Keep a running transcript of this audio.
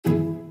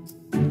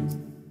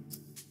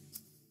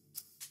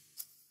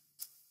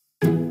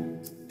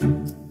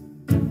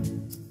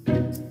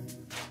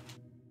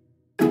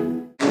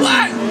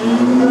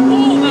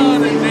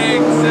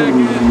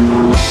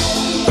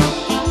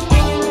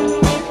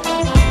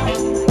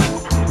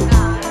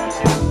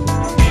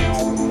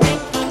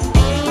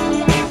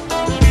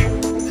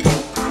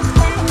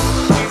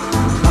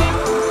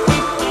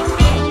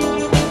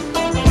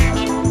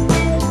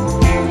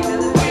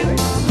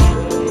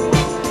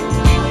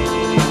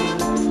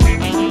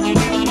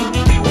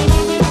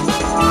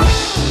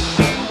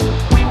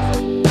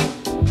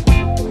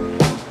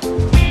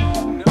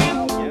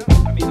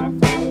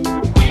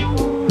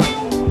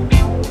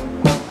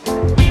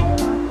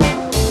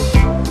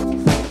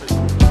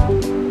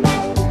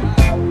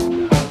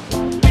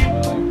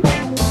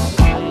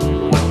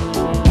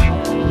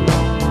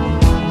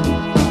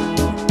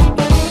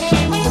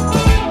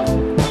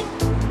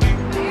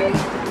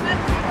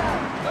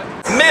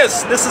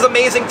This is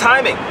amazing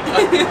timing.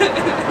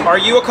 Are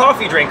you a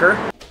coffee drinker?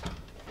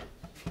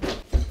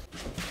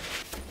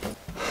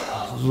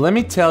 Let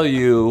me tell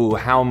you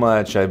how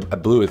much I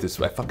blew it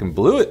this week. I fucking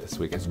blew it this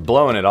week. I was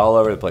blowing it all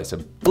over the place. I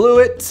blew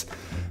it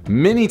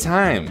many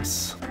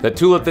times. That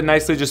tulip that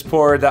Nicely just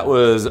poured, that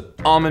was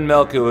almond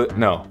milk.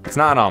 No, it's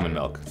not almond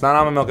milk. It's not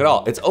almond milk at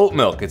all. It's oat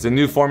milk. It's a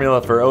new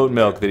formula for oat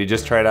milk that he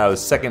just tried out, his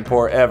second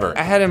pour ever.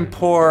 I had him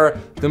pour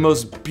the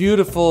most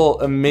beautiful,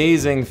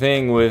 amazing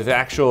thing with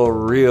actual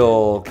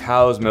real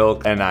cow's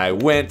milk, and I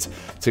went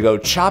to go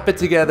chop it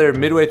together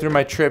midway through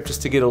my trip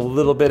just to get a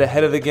little bit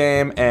ahead of the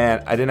game,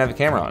 and I didn't have the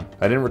camera on.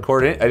 I didn't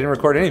record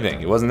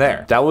anything. It wasn't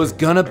there. That was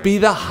gonna be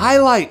the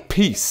highlight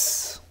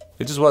piece.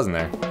 It just wasn't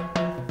there.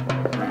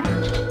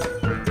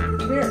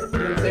 Here, you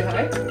wanna say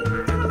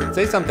hi?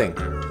 Say something.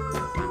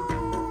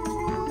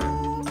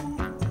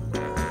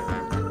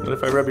 What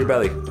if I rub your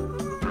belly?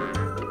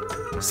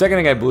 Second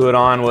thing I blew it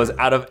on was,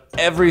 out of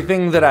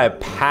everything that I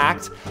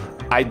packed,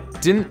 I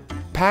didn't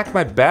pack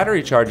my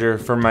battery charger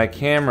for my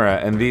camera,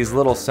 and these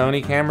little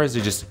Sony cameras,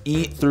 they just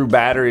eat through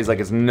batteries like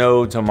it's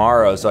no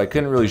tomorrow, so I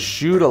couldn't really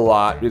shoot a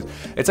lot.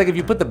 It's like if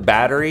you put the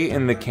battery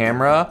in the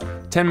camera,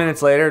 10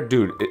 minutes later,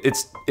 dude,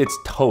 it's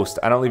toast.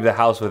 I don't leave the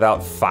house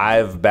without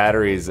 5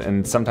 batteries,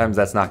 and sometimes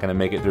that's not gonna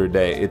make it through a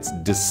day. It's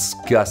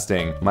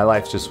disgusting. My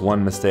life's just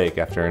one mistake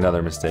after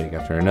another mistake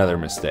after another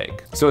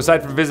mistake. So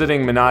aside from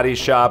visiting Menotti's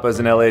shop, I was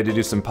in LA to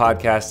do some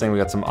podcasting. We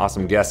got some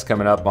awesome guests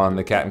coming up on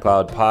the Cat and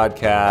Cloud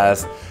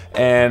podcast,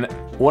 and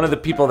one of the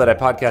people that I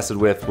podcasted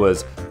with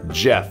was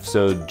Jeff.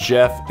 So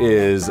Jeff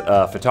is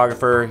a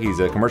photographer. He's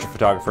a commercial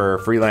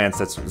photographer, freelance.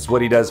 That's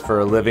what he does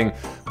for a living,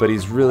 but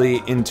he's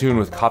really in tune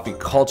with coffee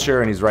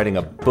culture, and he's writing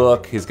a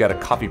book. He's got a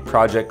coffee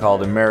project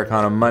called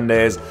Americano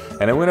Mondays,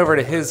 and I went over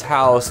to his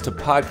house to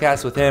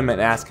podcast with him and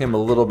ask him a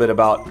little bit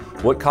about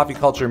what coffee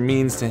culture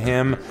means to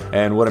him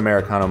and what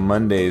Americano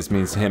Mondays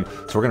means to him.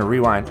 So we're gonna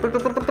rewind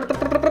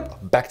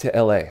back to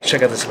LA.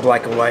 Check out this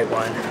black and white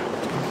one.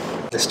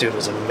 This dude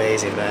was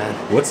amazing, man.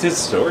 What's his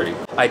story?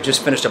 I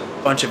just finished a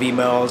bunch of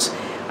emails.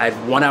 I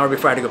had 1 hour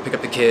before I had to go pick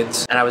up the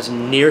kids, and I was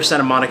near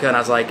Santa Monica, and I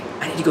was like,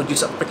 I need to go do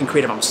something freaking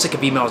creative. I'm sick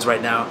of emails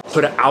right now.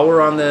 Put an hour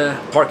on the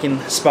parking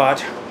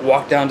spot,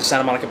 walked down to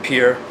Santa Monica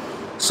Pier,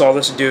 saw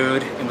this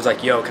dude, and was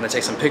like, yo, can I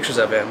take some pictures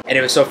of him? And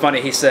it was so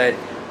funny. He said,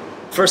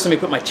 first let me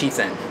put my teeth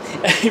in.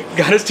 He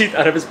got his teeth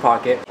out of his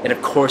pocket, and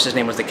of course his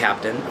name was the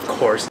captain, of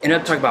course. Ended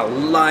up talking about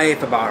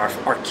life, about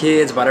our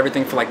kids, about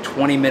everything for like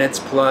 20 minutes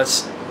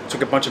plus.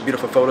 Took a bunch of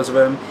beautiful photos of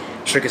him,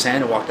 shook his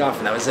hand and walked off,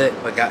 and that was it.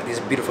 But got these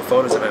beautiful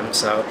photos of him,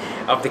 so,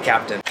 of the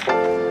captain.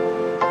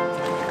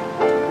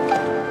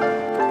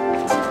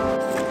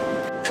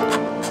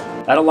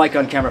 I don't like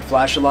on-camera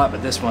flash a lot,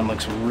 but this one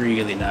looks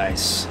really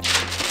nice.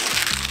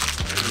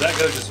 Does that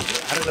go just,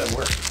 how does that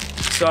work?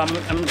 So I'm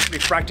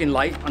refracting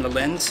light on the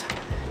lens.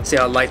 See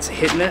how light's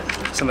hitting it?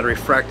 So I'm gonna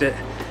refract it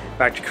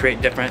back to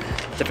create different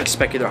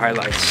specular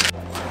highlights.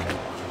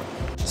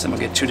 So I'm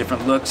gonna get 2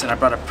 different looks, and I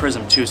brought a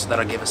prism too, so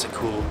that'll give us some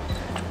cool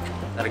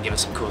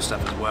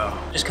stuff as well.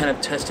 Just kind of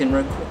testing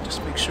real quick, just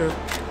to make sure.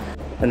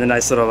 And the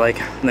nice little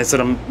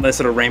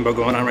rainbow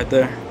going on right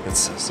there. That's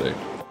so sick.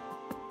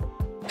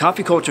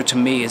 Coffee culture to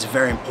me is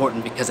very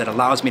important because it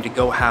allows me to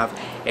go have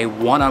a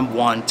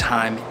one-on-one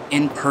time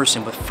in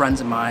person with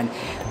friends of mine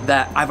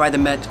that I've either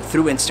met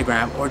through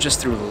Instagram or just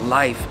through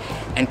life,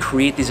 and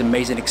create these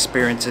amazing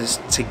experiences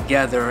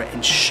together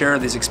and share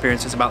these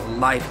experiences about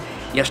life.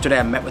 Yesterday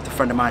I met with a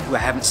friend of mine who I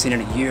haven't seen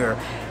in a year.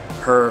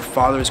 Her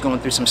father is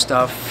going through some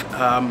stuff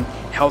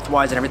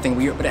health-wise and everything.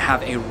 We were able to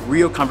have a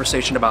real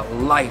conversation about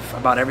life,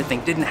 about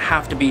everything. Didn't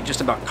have to be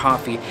just about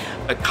coffee,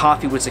 but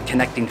coffee was a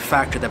connecting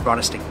factor that brought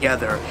us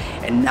together.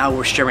 And now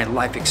we're sharing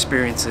life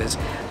experiences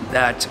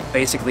that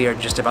basically are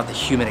just about the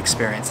human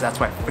experience. That's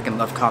why I freaking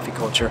love coffee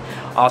culture.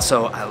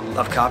 Also, I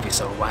love coffee,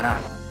 so why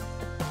not?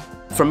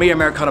 For me,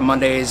 Americano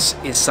Mondays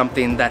is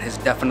something that has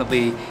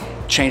definitely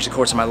changed the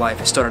course of my life.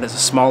 It started as a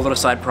small little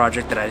side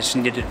project that I just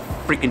needed to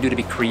freaking do to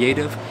be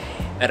creative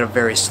at a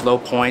very slow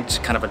point,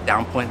 kind of a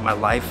down point in my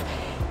life.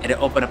 And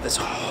it opened up this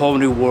whole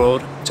new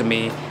world to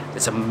me,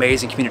 this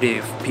amazing community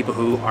of people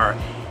who are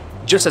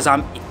just as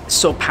I'm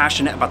so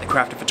passionate about the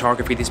craft of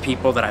photography. These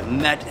people that I've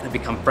met and have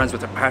become friends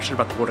with are passionate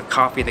about the world of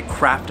coffee, the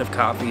craft of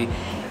coffee.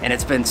 And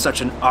it's been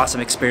such an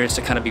awesome experience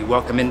to kind of be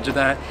welcomed into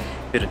that,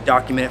 be able to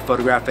document it,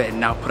 photograph it, and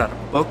now put out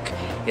a book.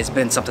 It's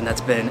been something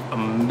that's been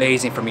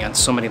amazing for me on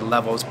so many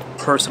levels,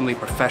 personally,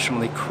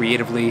 professionally,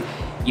 creatively,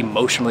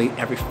 emotionally,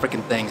 every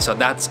freaking thing. So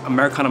that's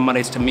Americano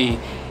Mondays to me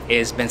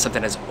has been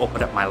something that's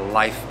opened up my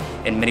life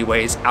in many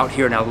ways out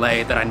here in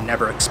LA that I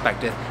never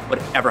expected would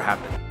ever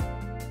happen.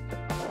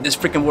 This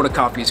freaking world of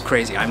coffee is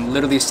crazy. I'm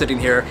literally sitting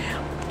here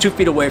 2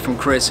 feet away from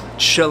Chris,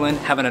 chilling,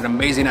 having an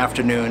amazing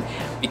afternoon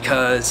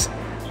because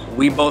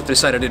we both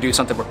decided to do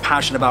something we're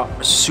passionate about,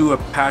 pursue a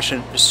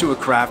passion, pursue a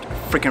craft,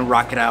 freaking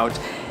rock it out,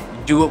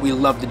 do what we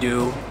love to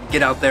do,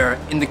 get out there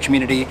in the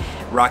community,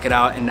 rock it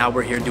out, and now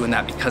we're here doing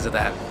that because of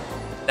that.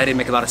 That didn't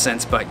make a lot of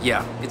sense, but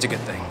yeah, it's a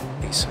good thing.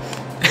 Peace.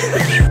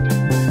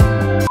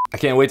 I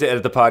can't wait to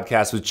edit the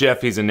podcast with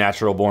Jeff. He's a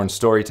natural born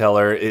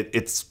storyteller.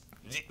 It's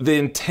the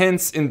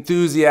intense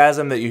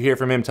enthusiasm that you hear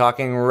from him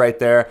talking right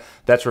there,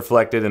 that's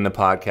reflected in the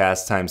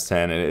podcast times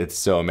 10, and it's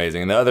so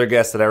amazing. And the other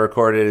guest that I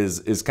recorded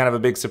is kind of a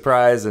big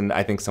surprise, and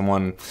I think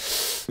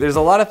there's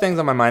a lot of things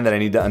on my mind that I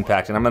need to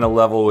unpack, and I'm gonna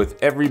level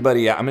with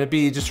everybody. I'm gonna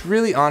be just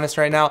really honest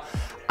right now.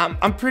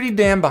 I'm pretty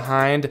damn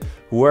behind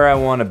where I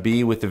want to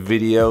be with the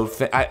video.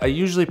 I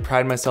usually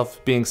pride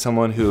myself being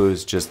someone who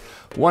is just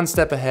one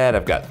step ahead.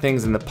 I've got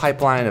things in the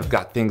pipeline, I've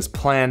got things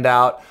planned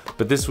out,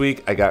 but this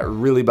week I got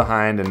really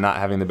behind and not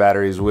having the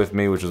batteries with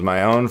me, which was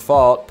my own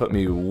fault, put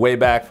me way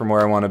back from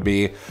where I want to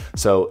be.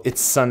 So it's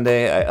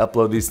Sunday, I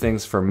upload these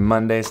things for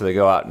Monday, so they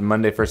go out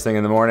Monday first thing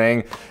in the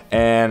morning,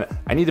 and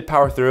I need to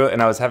power through it.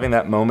 And I was having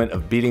that moment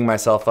of beating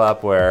myself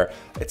up where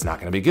it's not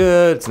gonna be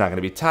good, it's not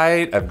gonna be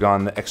tight. I've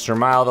gone the extra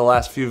mile the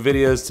last few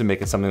videos to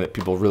make it something that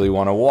people really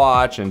want to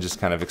watch and just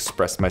kind of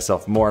express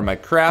myself more in my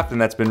craft,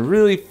 and that's been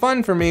really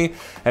fun for me.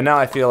 And now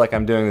I feel like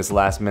I'm doing this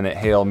last minute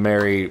Hail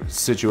Mary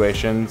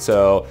situation,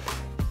 so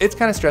it's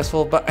kind of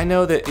stressful, but I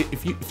know that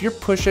if you're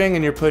pushing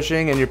and you're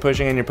pushing and you're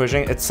pushing and you're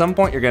pushing, at some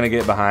point you're gonna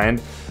get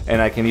behind,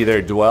 and I can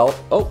either dwell,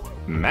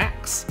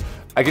 Max.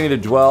 I can either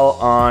dwell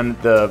on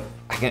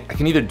I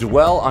can either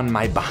dwell on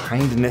my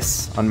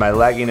behindness, on my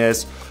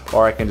lagginess,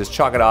 or I can just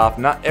chalk it off.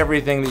 Not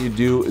everything that you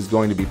do is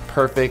going to be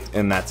perfect,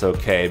 and that's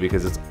okay,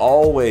 because it's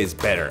always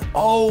better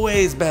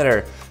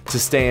to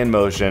stay in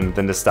motion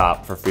than to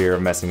stop for fear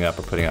of messing up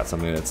or putting out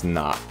something that's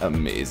not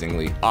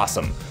amazingly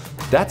awesome.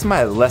 That's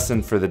my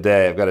lesson for the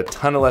day. I've got a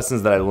ton of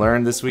lessons that I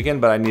learned this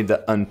weekend, but I need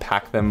to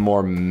unpack them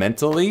more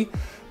mentally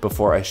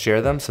before I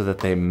share them so that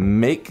they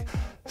make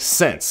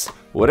sense.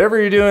 Whatever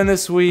you're doing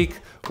this week,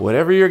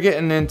 whatever you're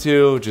getting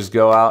into, just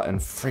go out and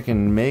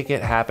freaking make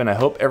it happen. I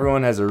hope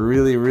everyone has a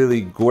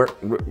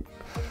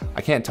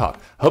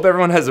Hope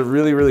everyone has a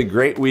really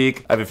great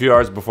week. I have a few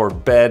hours before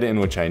bed in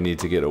which I need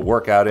to get a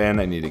workout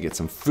in. I need to get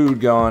some food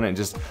going,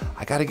 and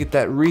I gotta get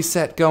that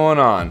reset going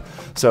on.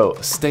 So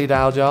stay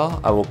dialed, y'all.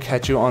 I will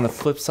catch you on the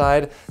flip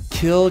side.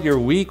 Kill your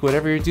week,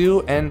 whatever you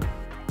do, and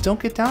don't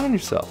get down on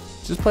yourself.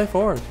 Just play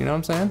forward, you know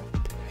what I'm saying?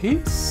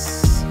 Peace.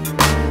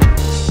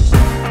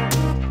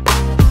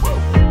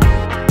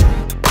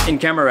 In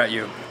camera at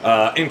you.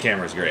 In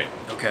camera is great.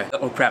 Okay.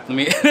 Oh crap, let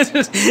me,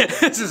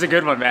 this is a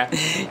good one, man.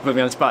 You put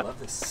me on the spot. I love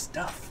this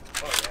stuff.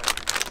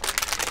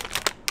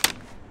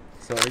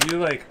 So are you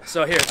like,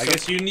 so here, I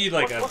guess you need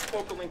like what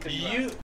focal length is that?